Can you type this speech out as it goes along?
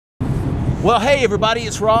Well, hey everybody,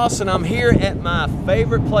 it's Ross, and I'm here at my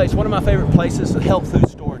favorite place, one of my favorite places, the health food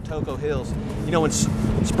store in Toco Hills. You know, when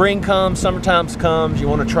spring comes, summertime comes, you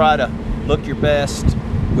want to try to look your best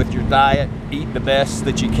with your diet, eat the best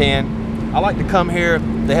that you can. I like to come here.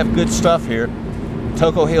 They have good stuff here.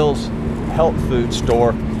 Toco Hills Health Food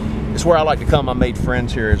Store. It's where I like to come. I made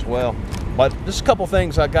friends here as well. But just a couple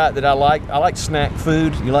things I got that I like. I like snack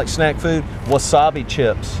food. You like snack food? Wasabi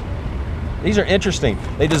chips. These are interesting.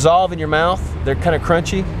 They dissolve in your mouth. They're kind of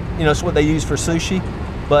crunchy. You know, it's what they use for sushi,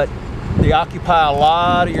 but they occupy a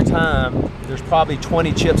lot of your time. There's probably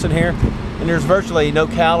 20 chips in here, and there's virtually no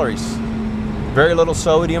calories. Very little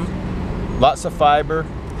sodium, lots of fiber.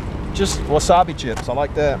 Just wasabi chips. I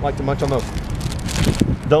like that. I like to munch on those.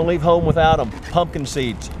 Don't leave home without them. Pumpkin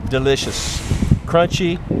seeds, delicious.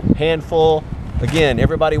 Crunchy, handful. Again,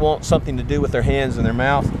 everybody wants something to do with their hands and their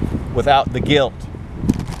mouth without the guilt.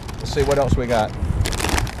 Let's see what else we got.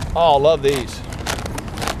 Oh, I love these.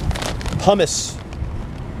 Hummus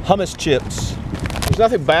chips. There's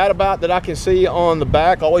nothing bad about that I can see on the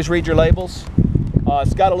back. Always read your labels.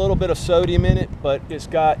 It's got a little bit of sodium in it, but it's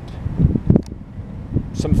got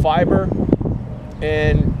some fiber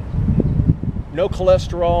and no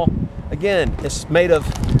cholesterol. Again, it's made of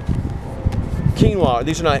quinoa.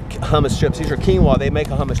 These are not hummus chips. These are quinoa. They make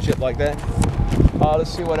a hummus chip like that.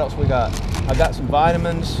 Let's see what else we got. I got some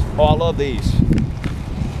vitamins. Oh, I love these.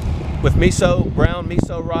 With miso, brown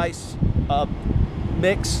miso rice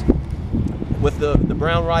mix. With the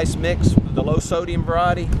brown rice mix, the low sodium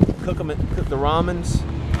variety. Cook the ramens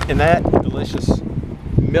in that. Delicious.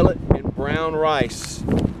 Millet and brown rice.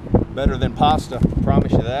 Better than pasta,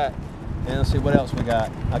 promise you that. And let's see what else we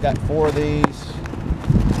got. I got 4 of these.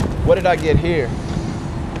 What did I get here?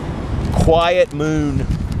 Quiet Moon.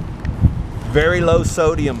 Very low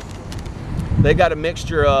sodium. They got a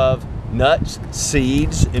mixture of nuts,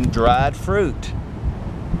 seeds, and dried fruit.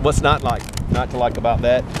 What's not to like about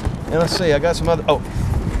that? And let's see, I got some other, oh.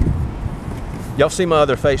 Y'all see my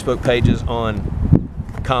other Facebook pages on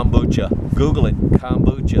kombucha. Google it,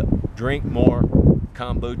 kombucha. Drink more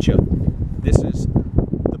kombucha. This is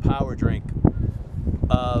the power drink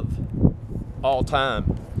of all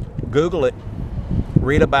time. Google it,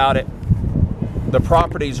 read about it. The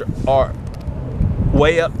properties are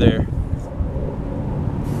way up there.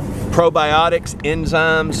 Probiotics,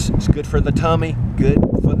 enzymes, it's good for the tummy, good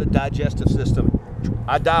for the digestive system.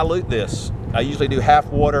 I dilute this. I usually do half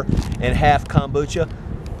water and half kombucha,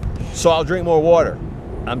 so I'll drink more water.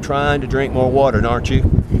 I'm trying to drink more water, aren't you?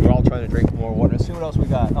 We're all trying to drink more water. Let's see what else we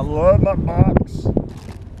got. I love my box.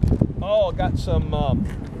 Oh, I got some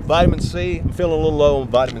vitamin C. I'm feeling a little low on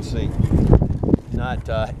vitamin C. Not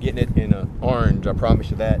getting it in an orange, I promise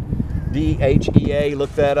you that. DHEA,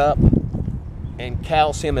 look that up. And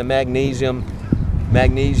calcium and magnesium.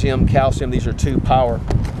 Magnesium, calcium, these are 2 power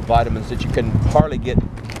vitamins that you can hardly get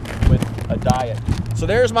with a diet. So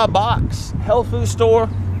there's my box. Health food store.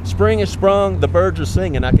 Spring has sprung. The birds are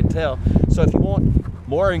singing, I can tell. So if you want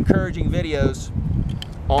more encouraging videos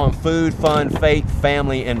on food, fun, faith,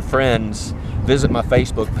 family, and friends, visit my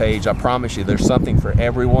Facebook page. I promise you there's something for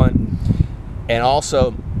everyone. And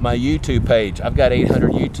also my YouTube page. I've got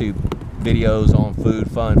 800 YouTube videos on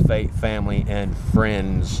food, fun, faith, family, and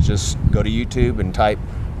friends. Just go to YouTube and type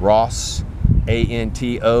Ross,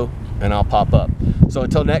 A-N-T-O, and I'll pop up. So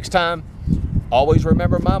until next time, always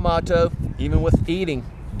remember my motto, even with eating,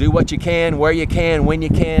 do what you can, where you can, when you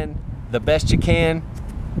can, the best you can,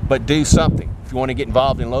 but do something. If you want to get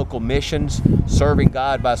involved in local missions, serving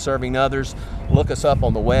God by serving others, look us up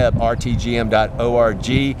on the web, rtgm.org,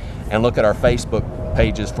 and look at our Facebook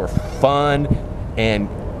pages for fun and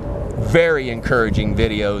very encouraging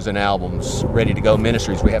videos and albums. Ready to Go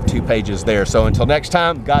Ministries, we have 2 pages there. So until next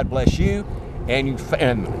time, God bless you and your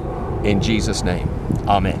family. In Jesus' name,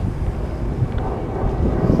 amen.